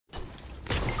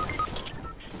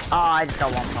Oh, I just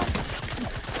got one pump.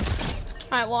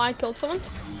 Alright, well, I killed someone.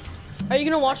 Are you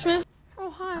gonna watch me? Oh,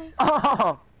 hi.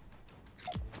 Oh!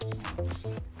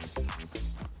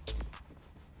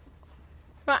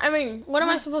 I mean, what am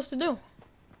I supposed to do?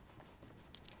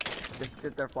 Just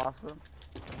sit there, philosopher.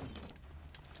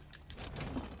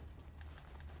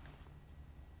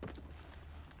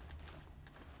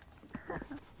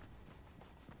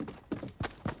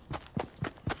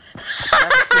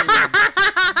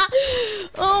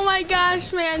 Oh my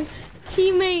gosh, man.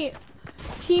 Teammate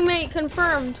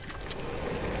confirmed.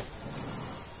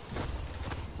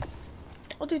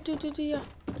 Oh, dude, yeah.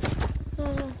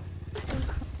 Oh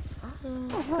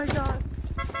my god.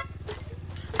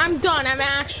 I'm done. I'm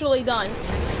actually done.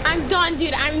 I'm done,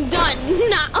 dude. I'm done.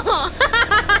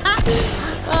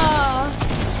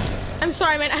 I'm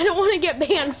sorry, man. I don't want to get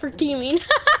banned for teaming.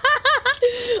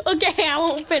 Okay, I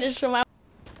won't finish them.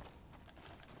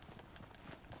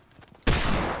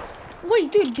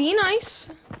 Wait, dude, be nice.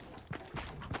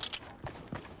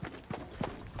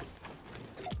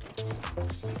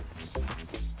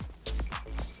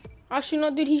 Actually, no,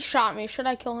 dude, he shot me. Should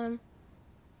I kill him?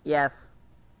 Yes.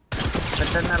 But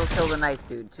then that'll kill the nice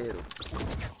dude, too.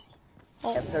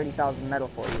 Oh. I have 30,000 metal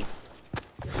for you.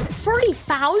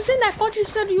 30,000? I thought you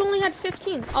said you only had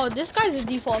 15. Oh, this guy's a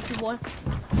defaulty boy.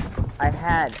 I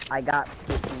got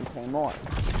 15k more.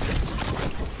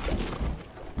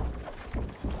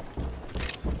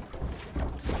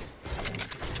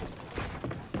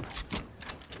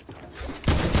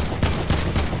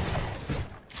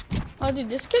 Oh, dude,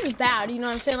 this kid's bad. You know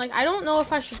what I'm saying? Like, I don't know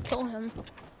if I should kill him.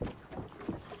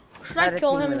 Should I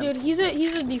kill him, dude? He's a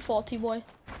defaulty boy.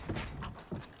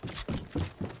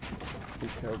 You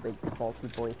kill big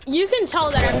defaulty boys. You can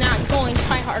tell that I'm not going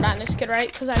try hard on this kid,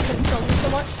 right? Because I couldn't kill him so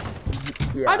much.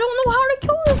 Yeah. I don't know how to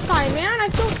kill this guy, man. I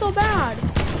feel so bad.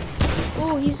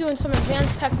 Ooh, he's doing some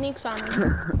advanced techniques on me.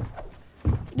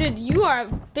 Dude, you are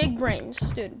big brains,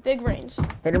 dude. Big brains.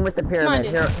 Hit him with the pyramid.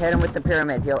 Hit him with the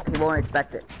pyramid. He won't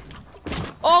expect it.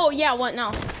 Oh yeah, what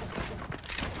now?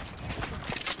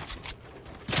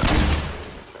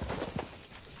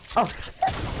 Oh shit.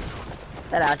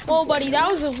 That actually. Whoa, buddy, that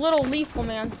was a little lethal,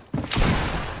 man.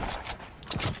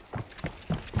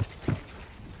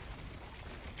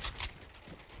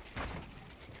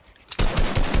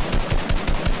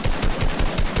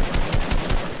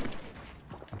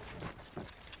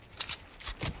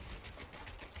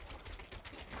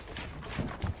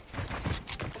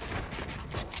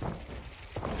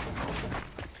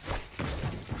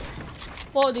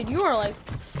 Whoa, dude, you are like...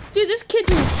 Dude, this kid's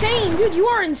insane. Dude, you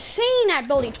are insane at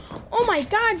building. Oh my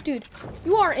god, dude.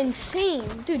 You are insane.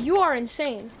 Dude, you are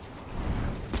insane.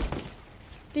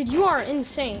 Dude, you are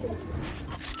insane.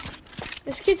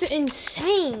 This kid's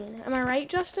insane. Am I right,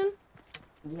 Justin?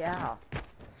 Yeah.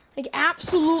 Like,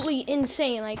 absolutely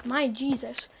insane. Like, my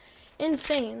Jesus.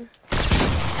 Insane.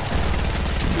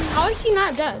 How is he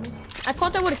not dead? I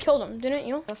thought that would have killed him, didn't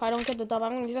you? If I don't get the dub,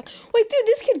 I'm gonna be like, wait, dude,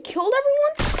 this kid killed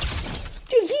everyone?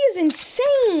 Dude, he is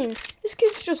insane. This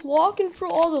kid's just walking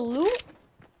through all the loot.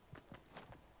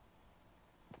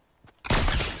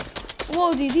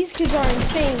 Whoa, dude, these kids are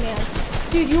insane, man.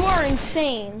 Dude, you are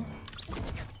insane.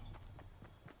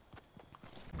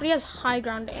 But he has high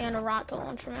ground and a rocket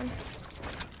launcher, man.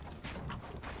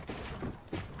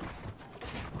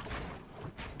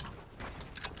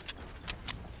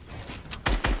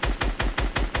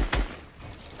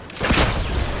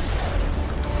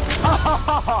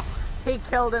 Oh, he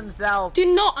killed himself. Dude,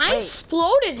 no, I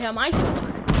exploded him.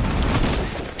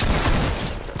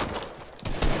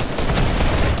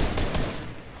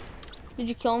 Did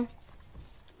you kill him?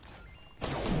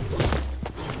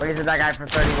 Where is it, that guy for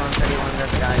 31,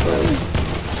 this guy.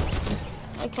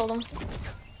 I killed him.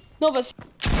 No, but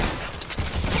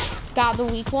got the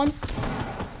weak one.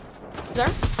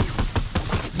 There.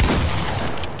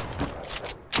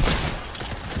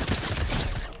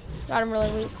 Got him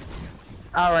really weak.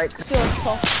 Alright. See what's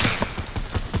called.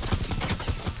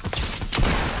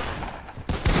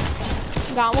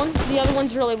 Got one. The other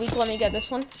one's really weak. Let me get this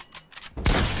one.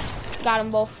 Got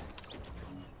them both.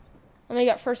 Let me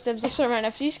get first dibs. So, man,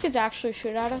 if these kids actually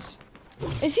shoot at us.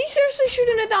 Is he seriously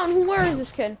shooting it down? Where is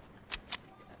this kid?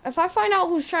 If I find out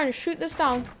who's trying to shoot this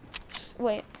down.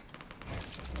 Wait.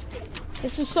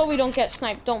 This is so we don't get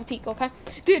sniped. Don't peek, okay?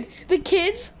 Dude, the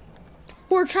kids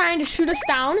who were trying to shoot us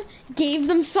down gave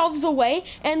themselves away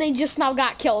and they just now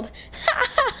got killed.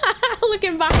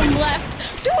 Looking bottom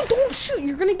left. Dude, don't shoot.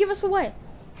 You're gonna give us away.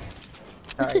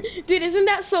 Dude, isn't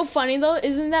that so funny though?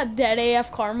 Isn't that dead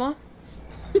AF karma?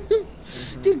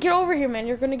 Dude, get over here, man.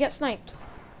 You're gonna get sniped.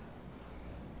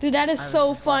 Dude, that is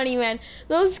so funny, man.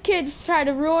 Those kids try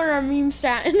to ruin our meme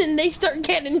stat, and then they start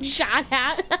getting shot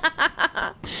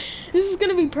at. This is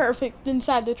gonna be perfect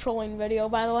inside the trolling video,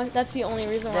 by the way. That's the only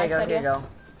reason why I said yes. There you go.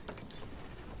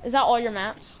 Is that all your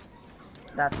maps?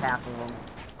 That's half of them.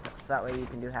 So that way you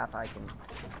can do half, I can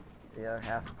do the other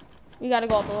half. We gotta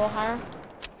go up a little higher.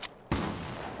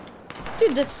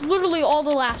 Dude, that's literally all the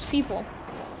last people.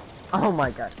 Oh my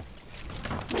god.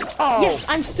 Oh! Yes,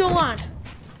 I'm still on.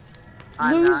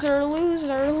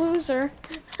 Loser.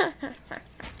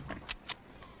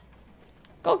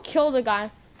 Go kill the guy.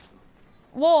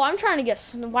 Whoa, I'm trying to get.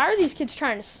 Why are these kids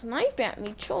trying to snipe at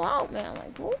me? Chill out, man.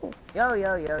 Like, whoa. Yo.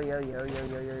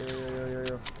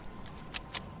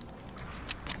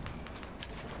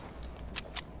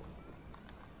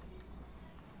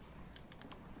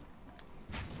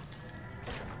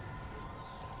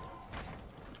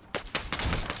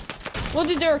 Well,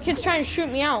 dude, there were kids trying to shoot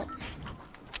me out.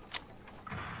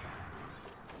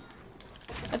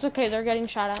 It's okay, they're getting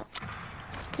shot at.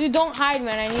 Dude, don't hide,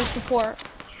 man. I need support.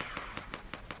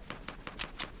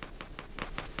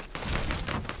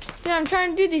 Dude, I'm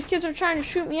trying to do. These kids are trying to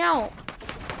shoot me out.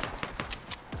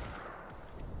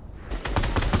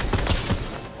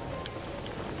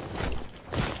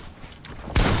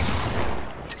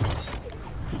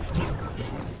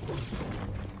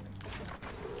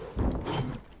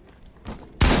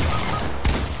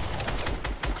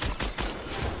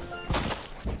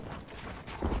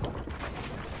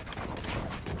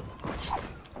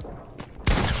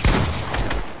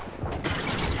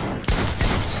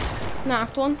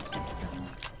 Knocked one.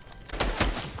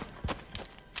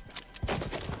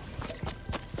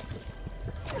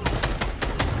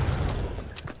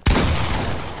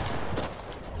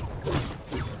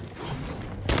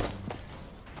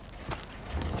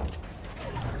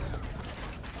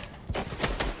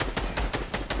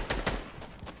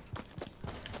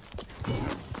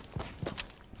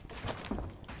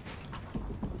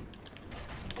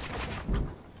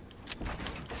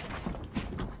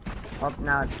 Oh,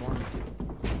 now it's one.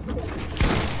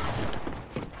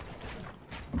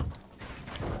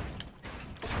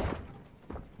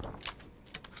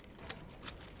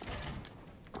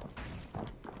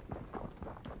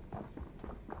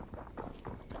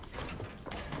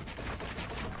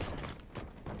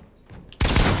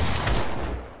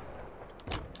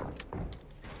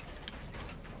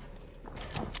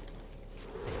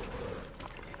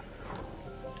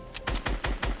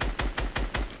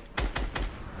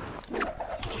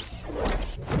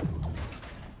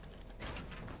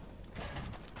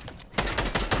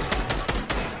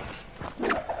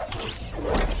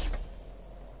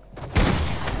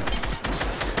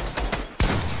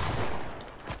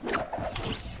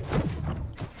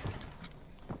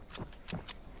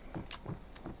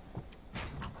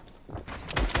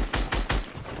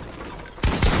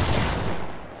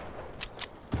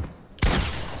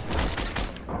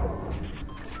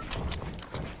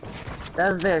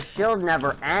 Does their shield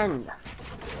never end?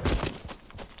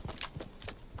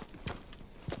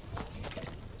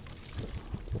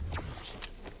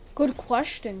 Good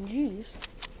question, jeez.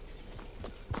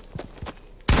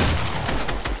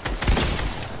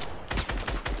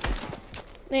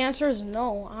 The answer is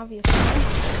no, obviously.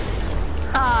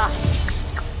 Ah!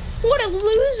 What a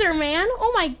loser, man!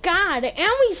 Oh my god,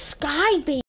 and we sky bait.